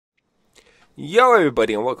Yo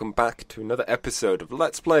everybody and welcome back to another episode of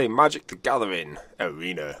Let's Play Magic the Gathering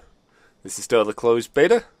Arena. This is still the closed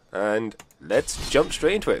beta and let's jump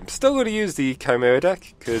straight into it. I'm still going to use the Chimera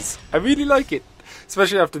deck because I really like it,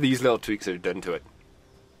 especially after these little tweaks I've done to it.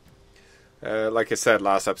 Like I said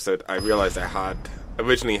last episode, I realized I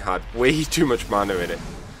originally had way too much mana in it.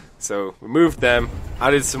 So removed them,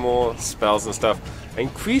 added some more spells and stuff,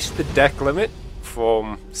 increased the deck limit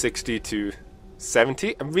from 60 to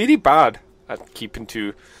 70. I'm really bad at keeping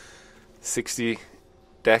to 60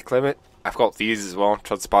 deck limit. I've got these as well,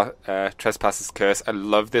 Trespass's Curse. I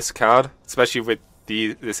love this card, especially with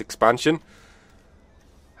this expansion.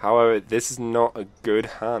 However, this is not a good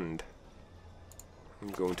hand. I'm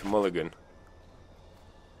going to mulligan.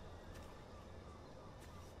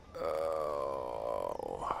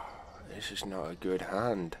 Oh, this is not a good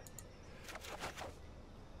hand.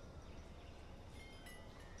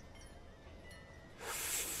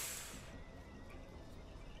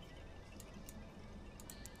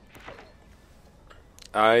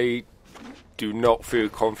 I do not feel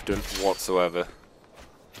confident whatsoever.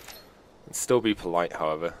 I'd still be polite,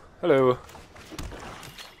 however. Hello.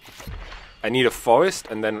 I need a forest,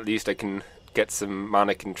 and then at least I can get some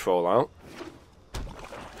mana control out.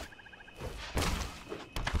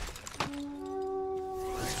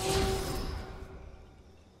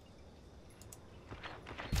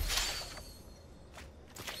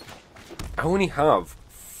 I only have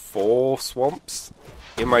 4 swamps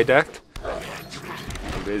in my deck.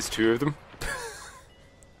 There's 2 of them.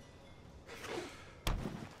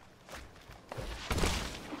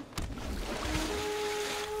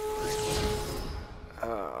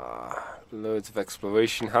 Loads of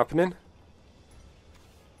exploration happening.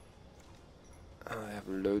 I have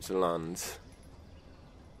loads of lands.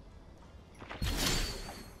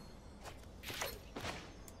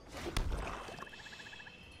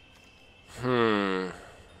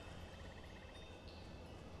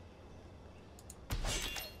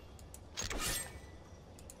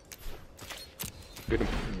 Gonna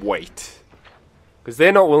wait, because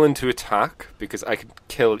they're not willing to attack, because I could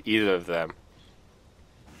kill either of them.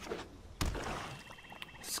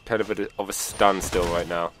 It's kind of a standstill right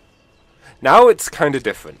now. Now it's kind of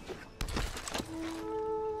different.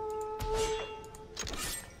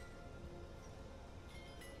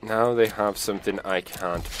 Now they have something I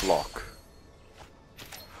can't block.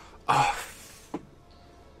 Ah,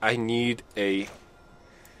 I need a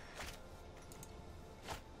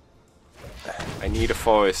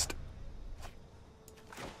forest.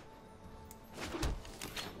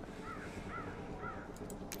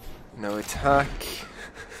 No attack.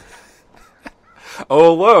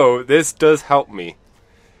 Although, this does help me.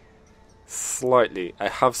 Slightly. I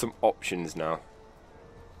have some options now.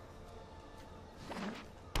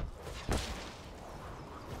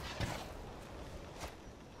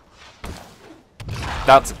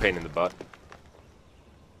 That's a pain in the butt.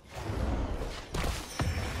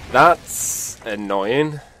 That's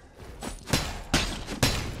annoying.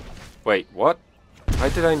 Wait, what? Why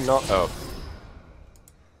did I not? Oh.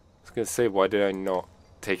 I was going to say, why did I not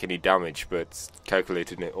take any damage, but it's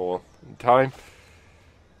calculated it all in time.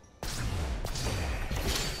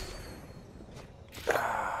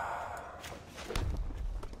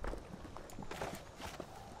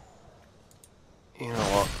 You know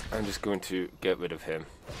what? I'm just going to get rid of him.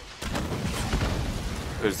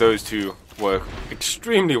 Because those two work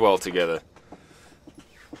extremely well together.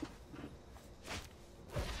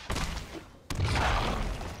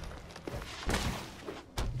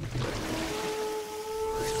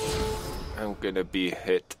 I'm gonna be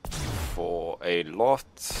hit for a lot.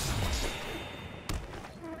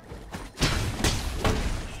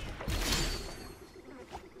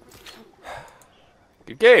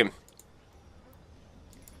 Good game.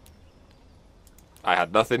 I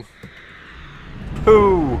had nothing.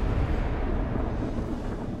 Pooh!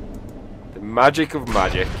 The magic of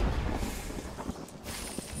magic.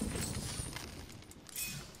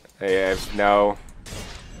 I have now...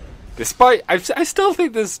 Despite... I still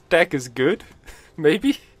think this deck is good.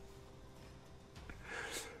 Maybe.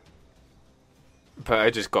 But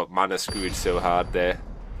I just got mana screwed so hard there.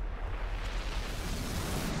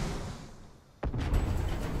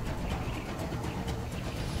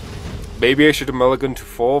 Maybe I should have mulliganed to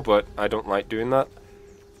 4, but I don't like doing that.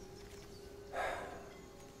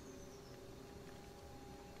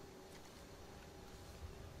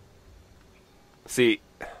 See,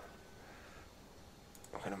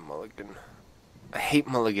 I'm gonna mulligan. I hate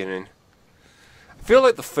mulliganing. I feel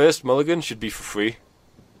like the first mulligan should be for free.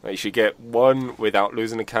 Like you should get one without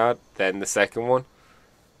losing a card, then the second one.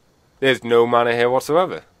 There's no mana here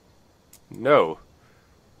whatsoever. No.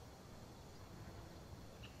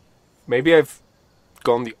 Maybe I've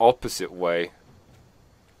gone the opposite way.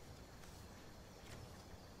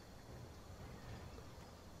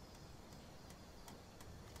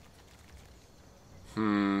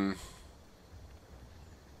 There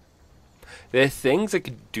are things I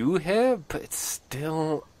could do here, but it's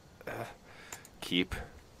still... keep.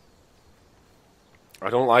 I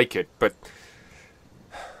don't like it, but...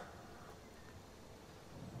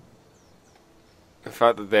 the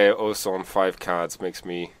fact that they're also on 5 cards makes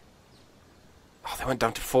me... oh, they went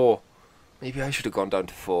down to 4. Maybe I should have gone down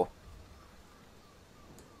to 4.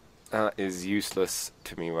 That is useless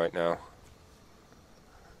to me right now.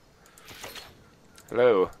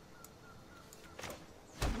 Hello.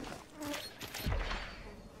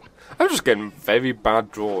 I'm just getting very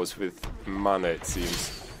bad draws with mana, it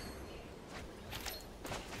seems.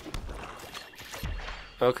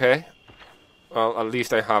 Okay. Well, at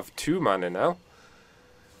least I have 2 mana now.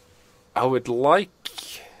 I would like...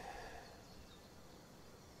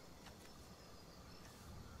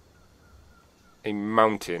 a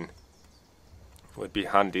mountain. Would be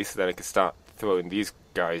handy, so then I could start throwing these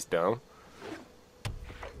guys down.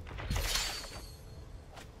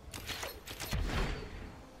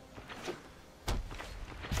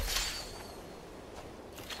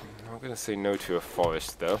 I'm not gonna say no to a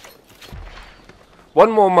forest, though.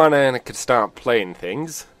 1 more mana and I could start playing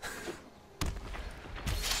things.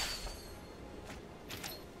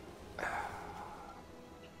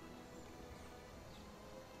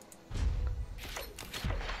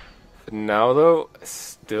 For now, though, I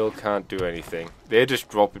still can't do anything. They're just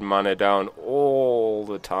dropping mana down all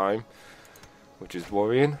the time, which is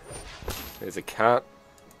worrying. There's a cat.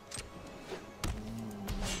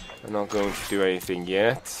 I'm not going to do anything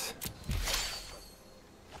yet.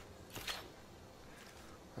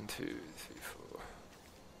 1, 2, 3, 4.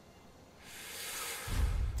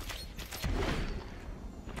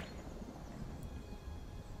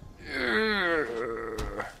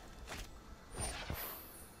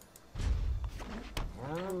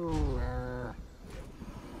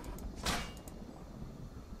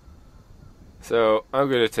 So I'm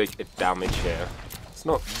going to take a damage here. It's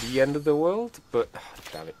not the end of the world, but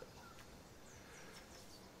damn it.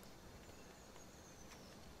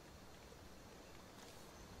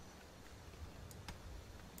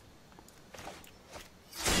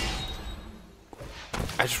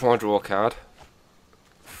 I just want to draw a card.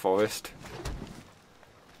 Forest.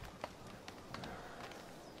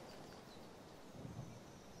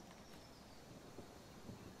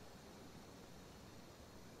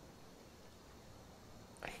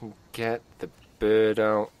 I can get the bird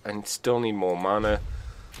out and still need more mana.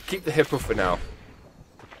 Keep the hippo for now.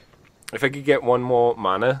 If I could get 1 more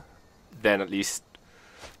mana, then at least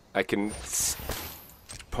I can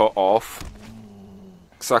put off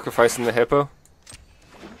sacrificing the hippo.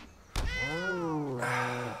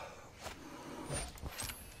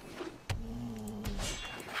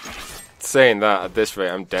 Saying that, at this rate,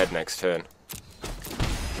 I'm dead next turn.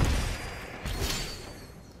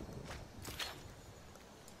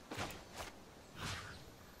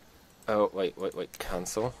 Oh, wait,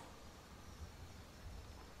 cancel.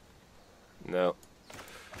 No.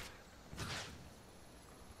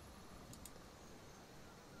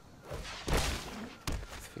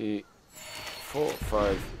 3, 4,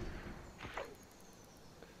 5.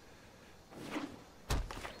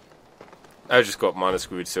 I just got mana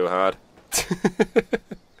screwed so hard.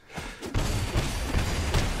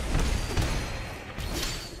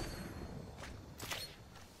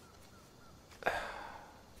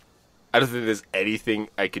 I don't think there's anything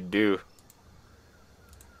I could do.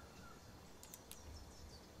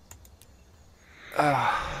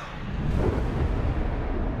 I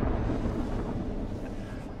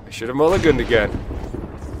should have mulliganed again.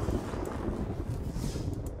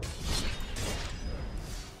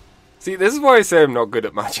 See, this is why I say I'm not good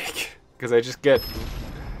at Magic. Because I just get...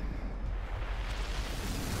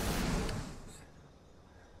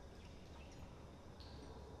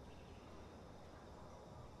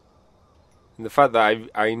 and the fact that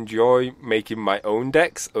I enjoy making my own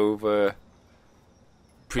decks over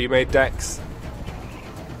pre-made decks.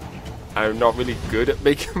 I'm not really good at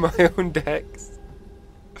making my own decks.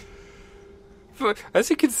 But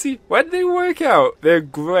as you can see, when they work out, they're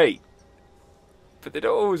great. But they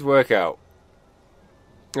don't always work out.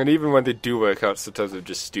 And even when they do work out, sometimes they're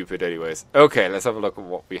just stupid anyways. Okay, let's have a look at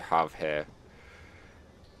what we have here.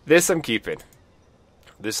 This I'm keeping.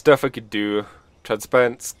 There's stuff I could do.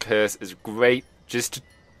 Transparent Curse is great just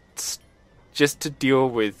to deal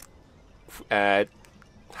with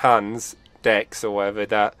hands, decks, or whatever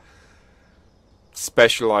that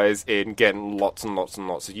specialize in getting lots and lots and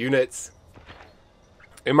lots of units.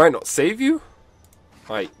 It might not save you.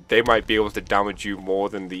 Like, they might be able to damage you more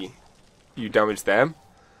than you damage them.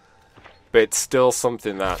 But it's still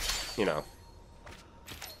something that, you know,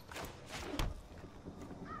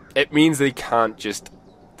 it means they can't just,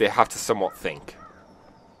 they have to somewhat think.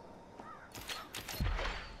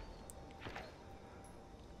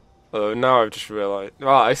 Now I've just realized,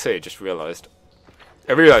 well, I say I just realized.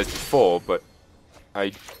 I realized before, but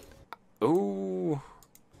I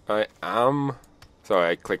am, sorry,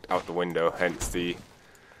 I clicked out the window, hence the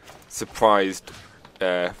surprised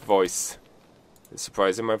voice. Is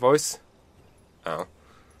surprise in my voice? Oh,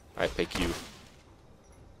 I pick you.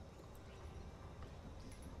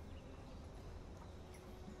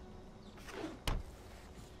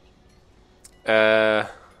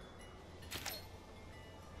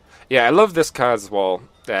 Yeah, I love this card as well.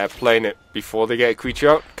 Playing it before they get a creature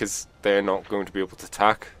out, because they're not going to be able to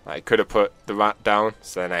attack. I could have put the rat down,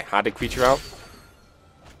 so then I had a creature out.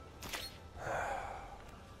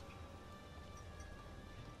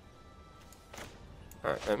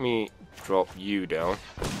 Alright, let me drop you down.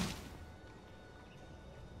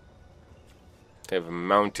 They have a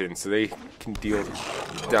mountain, so they can deal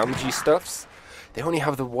damagey stuffs. They only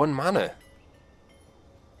have the 1 mana.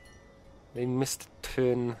 They missed a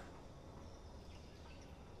turn.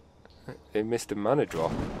 They missed a mana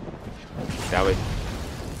drop. Damn it.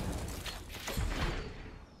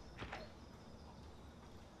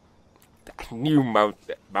 I knew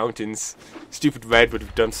mountains. Stupid red would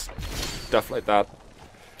have done stuff like that.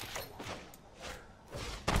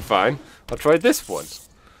 Fine. I'll try this one.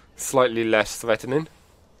 Slightly less threatening.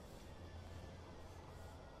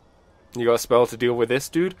 You got a spell to deal with this,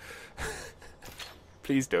 dude?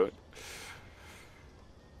 Please don't.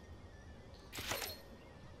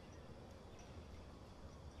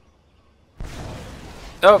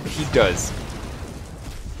 Oh, he does.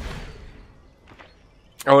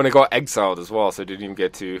 Oh, and it got exiled as well, so it didn't even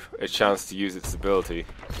get a chance to use its ability.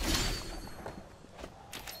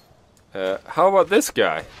 How about this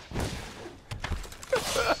guy?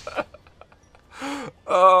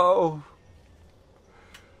 Oh.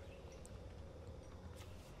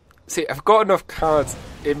 See, I've got enough cards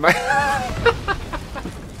in my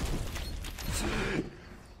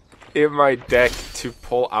in my deck to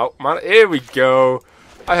pull out mana. Here we go.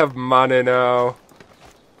 I have mana now.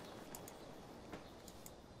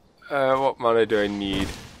 What mana do I need?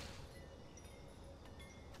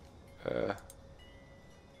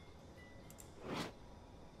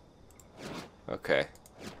 Okay.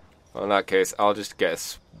 Well, in that case, I'll just get a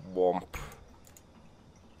swamp.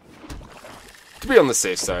 To be on the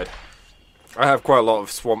safe side. I have quite a lot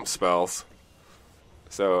of swamp spells.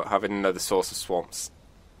 So having another source of swamps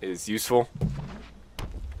is useful.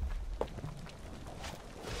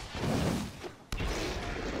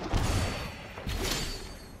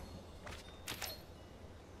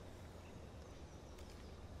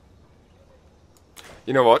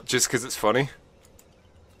 You know what? Just because it's funny,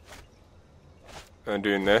 I'm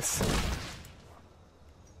doing this.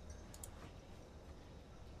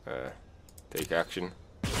 Take action.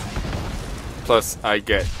 Plus, I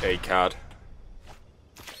get a card.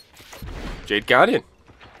 Jade Guardian.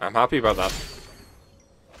 I'm happy about that.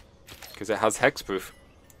 Because it has hexproof.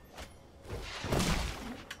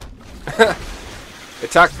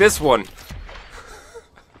 Attack this one.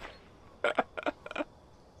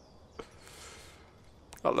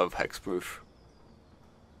 I love hexproof.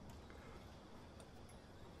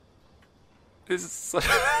 This is such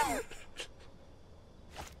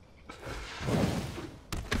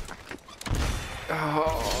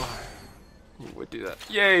oh, you would do that.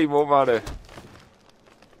 Yay, more mana.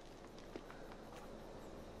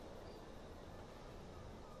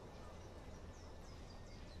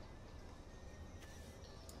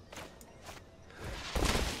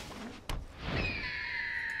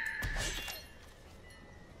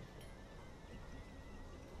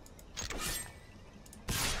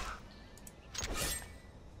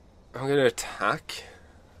 I'm gonna attack.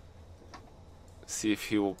 See if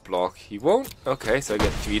he will block. He won't. Okay, so I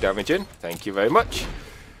get 3 damage in. Thank you very much.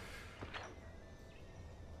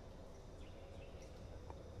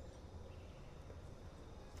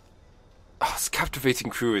 Oh, it's captivating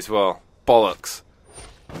crew as well. Bollocks.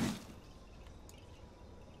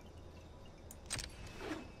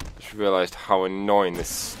 Just realised how annoying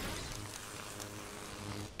this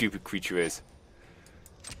stupid creature is.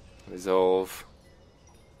 Resolve.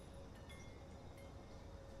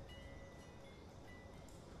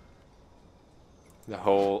 The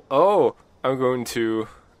whole... Oh! I'm going to...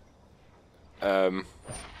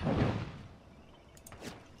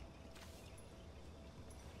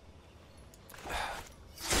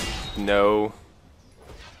 No.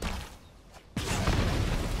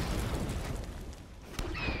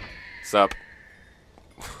 Sup?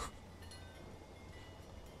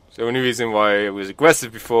 The only reason why I was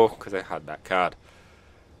aggressive before, because I had that card.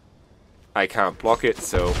 I can't block it,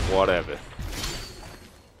 so whatever.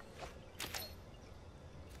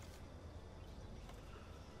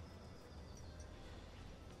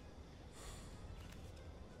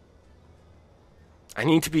 I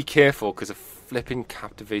need to be careful because of flipping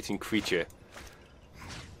captivating creature.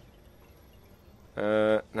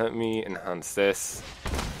 Let me enhance this.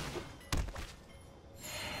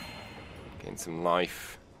 Gain some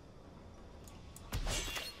life.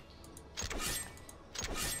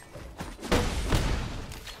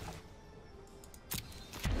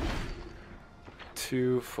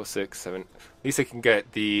 Two, 4, 6, 7. At least I can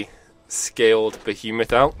get the scaled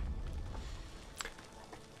behemoth out.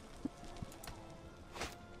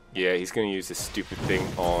 Yeah, he's going to use this stupid thing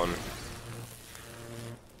on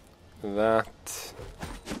that.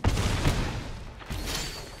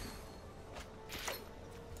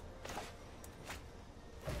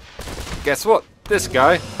 Guess what? This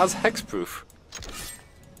guy has hexproof.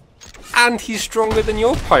 And he's stronger than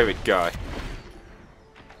your pirate guy.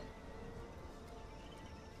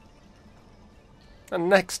 And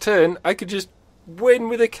next turn, I could just win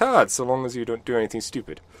with a card, so long as you don't do anything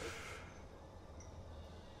stupid.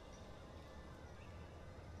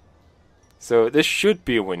 So this should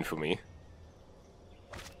be a win for me.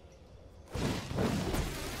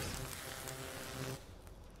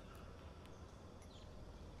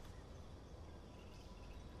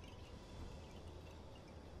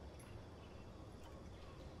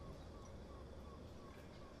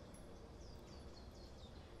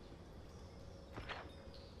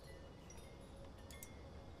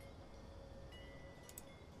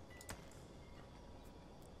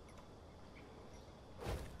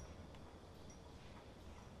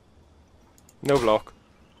 No block.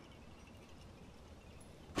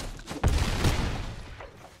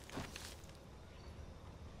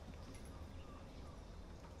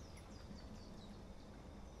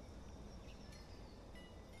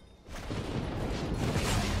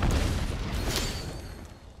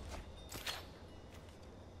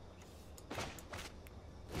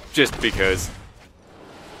 Just because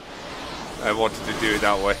I wanted to do it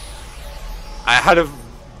that way. I had a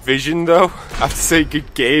vision though, after saying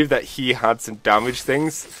good game, that he had some damage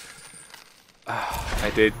things.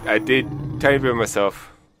 I did tiny bit of myself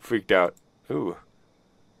freaked out. Ooh.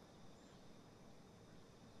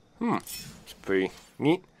 It's pretty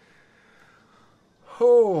neat.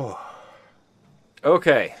 Oh.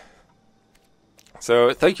 Okay.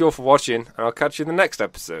 So thank you all for watching, and I'll catch you in the next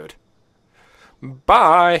episode.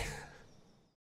 Bye!